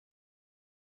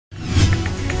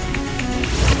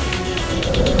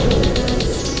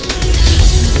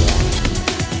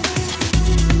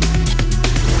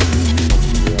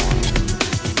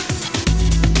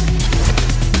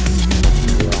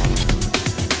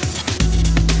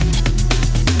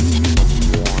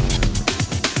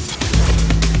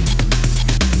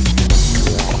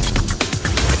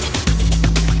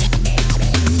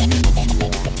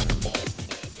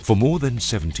For more than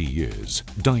 70 years,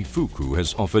 Daifuku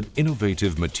has offered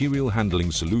innovative material handling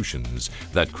solutions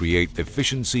that create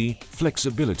efficiency,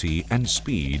 flexibility and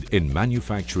speed in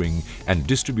manufacturing and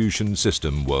distribution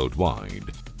system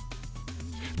worldwide.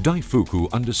 Daifuku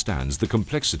understands the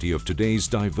complexity of today's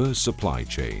diverse supply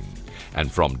chain, and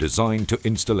from design to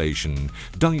installation,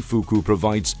 Daifuku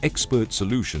provides expert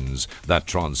solutions that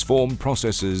transform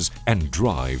processes and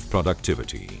drive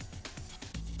productivity.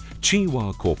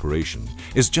 Chiwa Corporation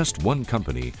is just one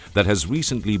company that has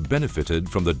recently benefited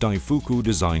from the Daifuku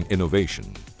design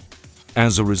innovation.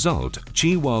 As a result,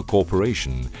 Chiwa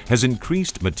Corporation has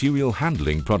increased material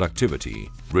handling productivity,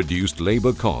 reduced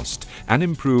labor cost, and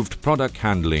improved product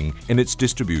handling in its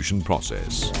distribution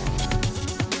process.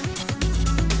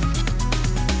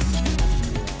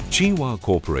 Chiwa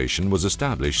Corporation was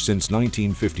established since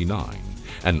 1959,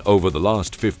 and over the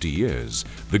last 50 years,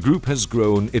 the group has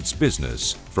grown its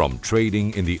business from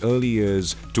trading in the early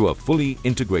years to a fully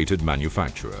integrated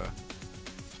manufacturer.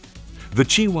 The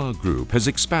Chiwa Group has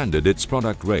expanded its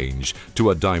product range to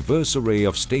a diverse array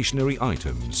of stationery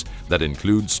items that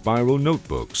include spiral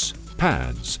notebooks,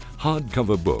 pads,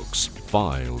 hardcover books,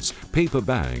 files, paper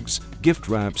bags, gift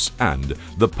wraps, and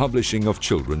the publishing of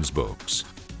children's books.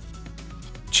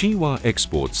 Chiwa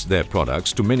exports their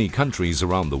products to many countries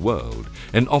around the world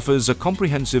and offers a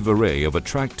comprehensive array of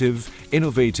attractive,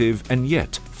 innovative, and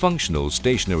yet functional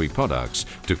stationery products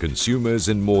to consumers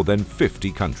in more than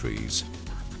 50 countries.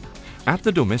 At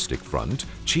the domestic front,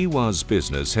 Chiwa's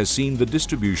business has seen the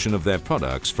distribution of their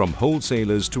products from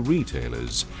wholesalers to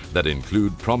retailers that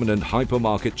include prominent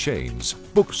hypermarket chains,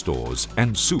 bookstores,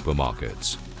 and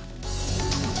supermarkets.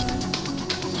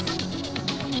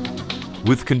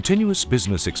 With continuous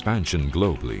business expansion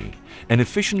globally, an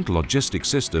efficient logistics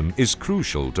system is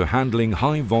crucial to handling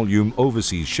high-volume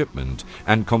overseas shipment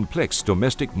and complex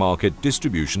domestic market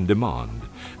distribution demand,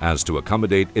 as to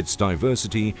accommodate its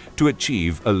diversity to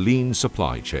achieve a lean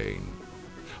supply chain.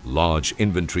 Large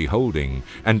inventory holding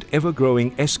and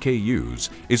ever-growing SKUs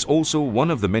is also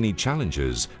one of the many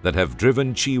challenges that have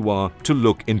driven Chiwa to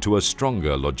look into a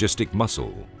stronger logistic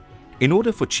muscle. In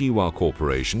order for Chiwa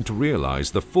Corporation to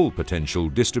realize the full potential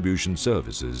distribution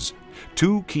services,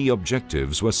 two key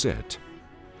objectives were set.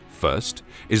 First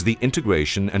is the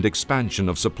integration and expansion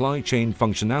of supply chain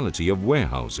functionality of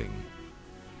warehousing.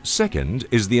 Second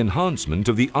is the enhancement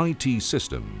of the IT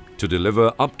system to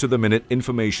deliver up-to-the-minute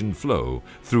information flow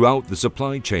throughout the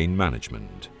supply chain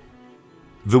management.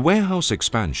 The warehouse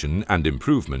expansion and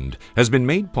improvement has been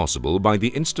made possible by the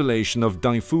installation of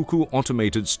Daifuku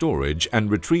Automated Storage and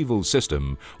Retrieval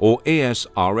System, or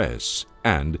ASRS,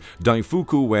 and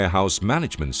Daifuku Warehouse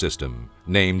Management System,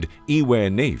 named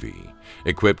eWare Navy,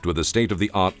 equipped with a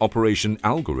state-of-the-art operation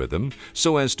algorithm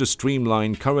so as to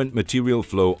streamline current material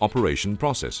flow operation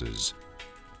processes.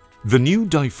 The new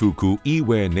Daifuku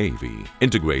eWare Navy,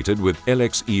 integrated with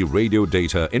LXE radio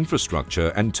data infrastructure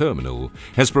and terminal,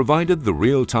 has provided the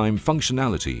real-time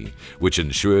functionality, which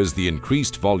ensures the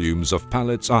increased volumes of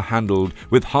pallets are handled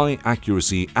with high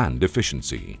accuracy and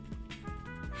efficiency.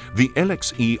 The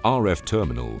LXE RF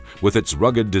terminal, with its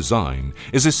rugged design,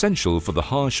 is essential for the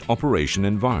harsh operation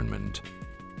environment.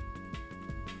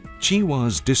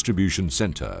 Chiwa's distribution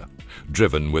center,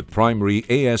 driven with primary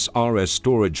ASRS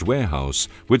storage warehouse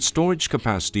with storage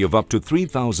capacity of up to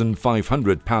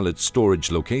 3,500 pallet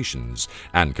storage locations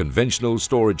and conventional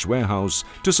storage warehouse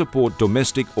to support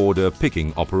domestic order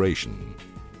picking operation.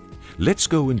 Let's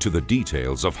go into the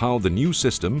details of how the new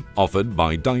system offered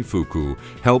by Daifuku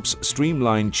helps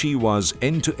streamline Chiwa's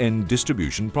end-to-end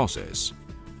distribution process.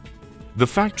 The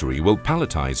factory will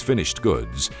palletize finished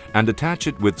goods and attach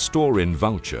it with store-in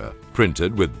voucher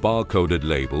printed with bar-coded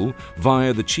label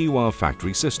via the Chiwa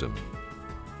factory system.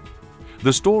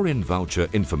 The store-in voucher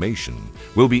information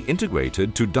will be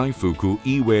integrated to Daifuku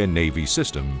eWare Navy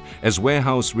system as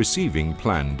warehouse receiving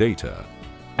plan data.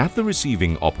 At the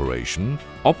receiving operation,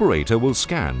 operator will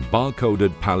scan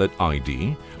bar-coded pallet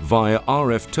ID via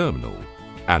RF terminal,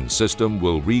 and system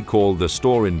will recall the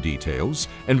store-in details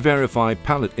and verify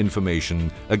pallet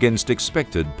information against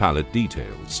expected pallet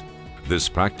details. This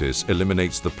practice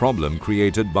eliminates the problem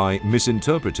created by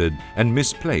misinterpreted and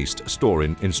misplaced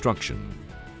store-in instruction.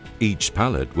 Each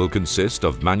pallet will consist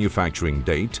of manufacturing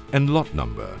date and lot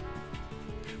number.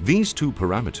 These two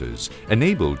parameters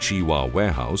enable Chiwa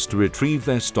Warehouse to retrieve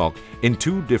their stock in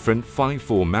two different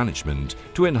FIFO management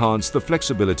to enhance the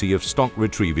flexibility of stock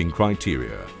retrieving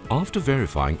criteria. After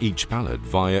verifying each pallet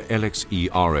via LXE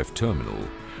RF terminal,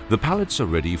 the pallets are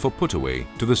ready for put away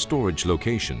to the storage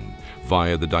location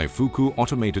via the Daifuku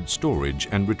Automated Storage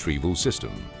and Retrieval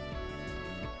System.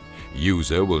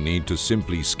 User will need to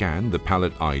simply scan the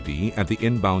pallet ID at the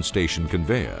inbound station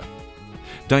conveyor.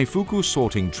 Daifuku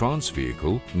Sorting Trans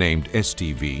Vehicle, named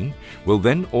STV, will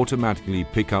then automatically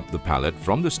pick up the pallet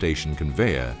from the station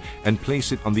conveyor and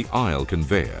place it on the aisle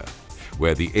conveyor,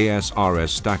 where the ASRS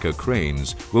stacker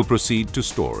cranes will proceed to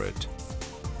store it.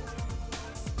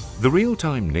 The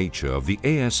real-time nature of the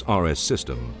ASRS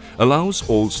system allows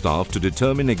all staff to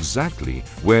determine exactly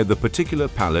where the particular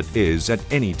pallet is at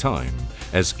any time,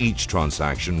 as each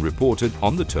transaction reported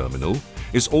on the terminal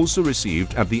is also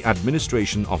received at the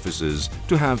administration offices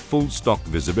to have full stock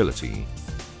visibility.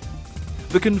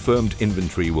 The confirmed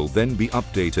inventory will then be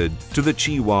updated to the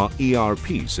Chiwa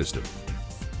ERP system.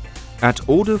 At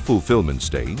order fulfillment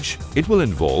stage, it will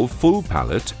involve full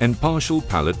pallet and partial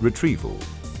pallet retrieval.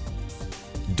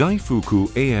 Daifuku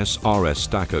ASRS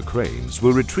stacker cranes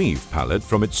will retrieve pallet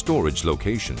from its storage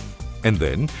location, and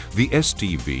then the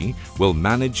STV will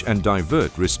manage and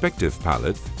divert respective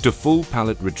pallet to full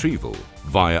pallet retrieval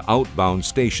via outbound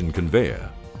station conveyor,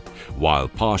 while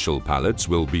partial pallets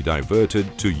will be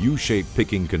diverted to U-shaped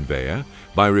picking conveyor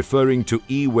by referring to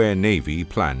eWare Navy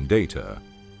plan data.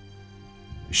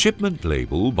 Shipment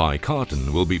label by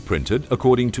carton will be printed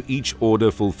according to each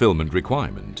order fulfillment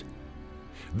requirement.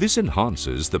 This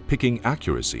enhances the picking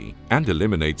accuracy and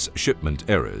eliminates shipment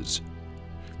errors.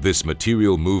 This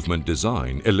material movement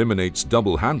design eliminates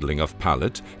double handling of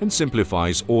pallet and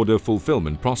simplifies order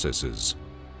fulfillment processes.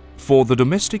 For the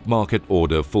domestic market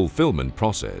order fulfillment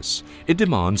process, it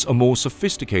demands a more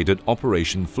sophisticated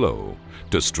operation flow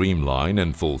to streamline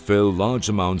and fulfill large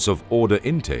amounts of order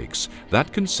intakes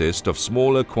that consist of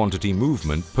smaller quantity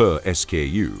movement per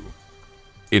SKU.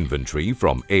 Inventory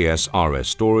from ASRS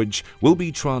storage will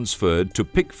be transferred to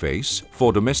pickface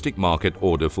for domestic market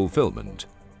order fulfillment.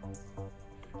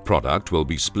 Product will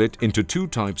be split into two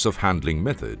types of handling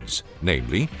methods,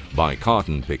 namely by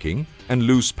carton picking and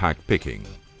loose pack picking.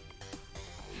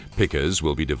 Pickers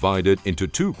will be divided into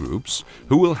two groups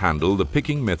who will handle the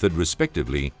picking method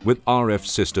respectively with RF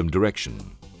system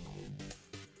direction.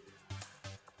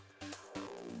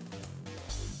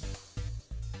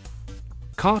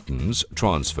 Cartons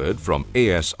transferred from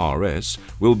ASRS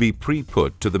will be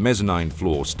pre-put to the mezzanine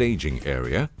floor staging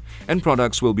area, and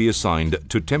products will be assigned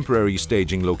to temporary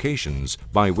staging locations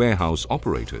by warehouse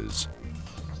operators.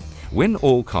 When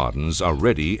all cartons are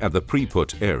ready at the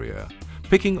pre-put area,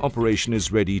 picking operation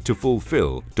is ready to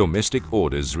fulfill domestic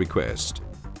orders request.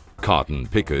 Carton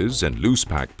pickers and loose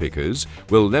pack pickers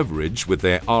will leverage with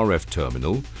their RF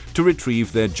terminal to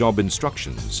retrieve their job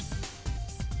instructions.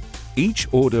 Each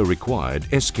order required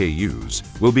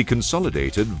SKUs will be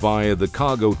consolidated via the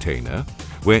cargo container,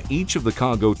 where each of the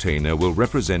cargo container will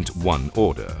represent one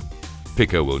order.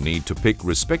 Picker will need to pick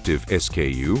respective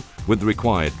SKU with the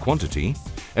required quantity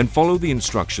and follow the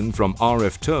instruction from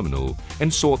RF terminal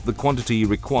and sort the quantity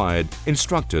required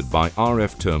instructed by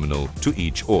RF terminal to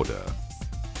each order.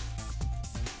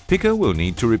 Picker will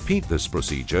need to repeat this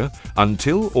procedure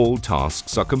until all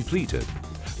tasks are completed.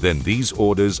 Then these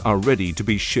orders are ready to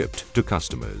be shipped to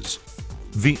customers.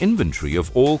 The inventory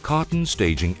of all carton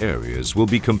staging areas will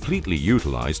be completely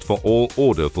utilized for all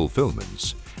order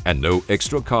fulfillments, and no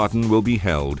extra carton will be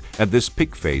held at this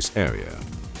pick face area.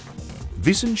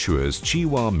 This ensures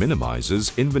Chiwa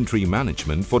minimizes inventory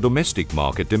management for domestic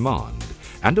market demand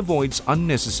and avoids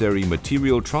unnecessary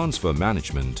material transfer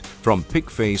management from pick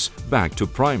face back to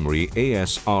primary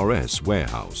ASRS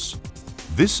warehouse.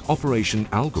 This operation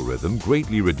algorithm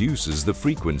greatly reduces the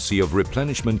frequency of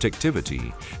replenishment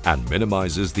activity and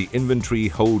minimizes the inventory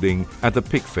holding at the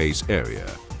pick face area.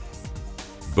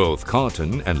 Both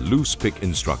carton and loose pick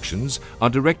instructions are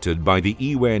directed by the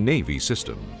eWare Navy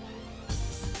system.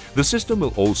 The system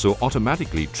will also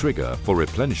automatically trigger for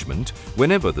replenishment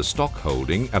whenever the stock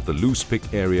holding at the loose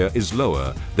pick area is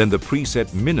lower than the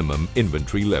preset minimum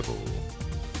inventory level.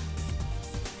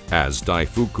 As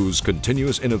Daifuku's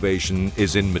continuous innovation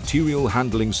is in material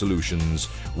handling solutions,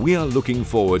 we are looking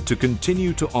forward to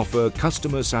continue to offer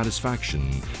customer satisfaction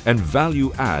and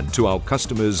value add to our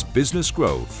customers' business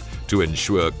growth to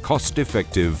ensure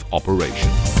cost-effective operation.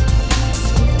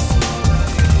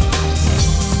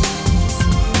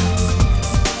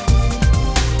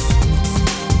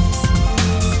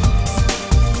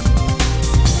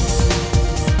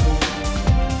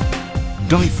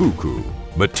 Daifuku,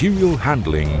 material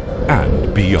handling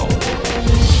and beyond.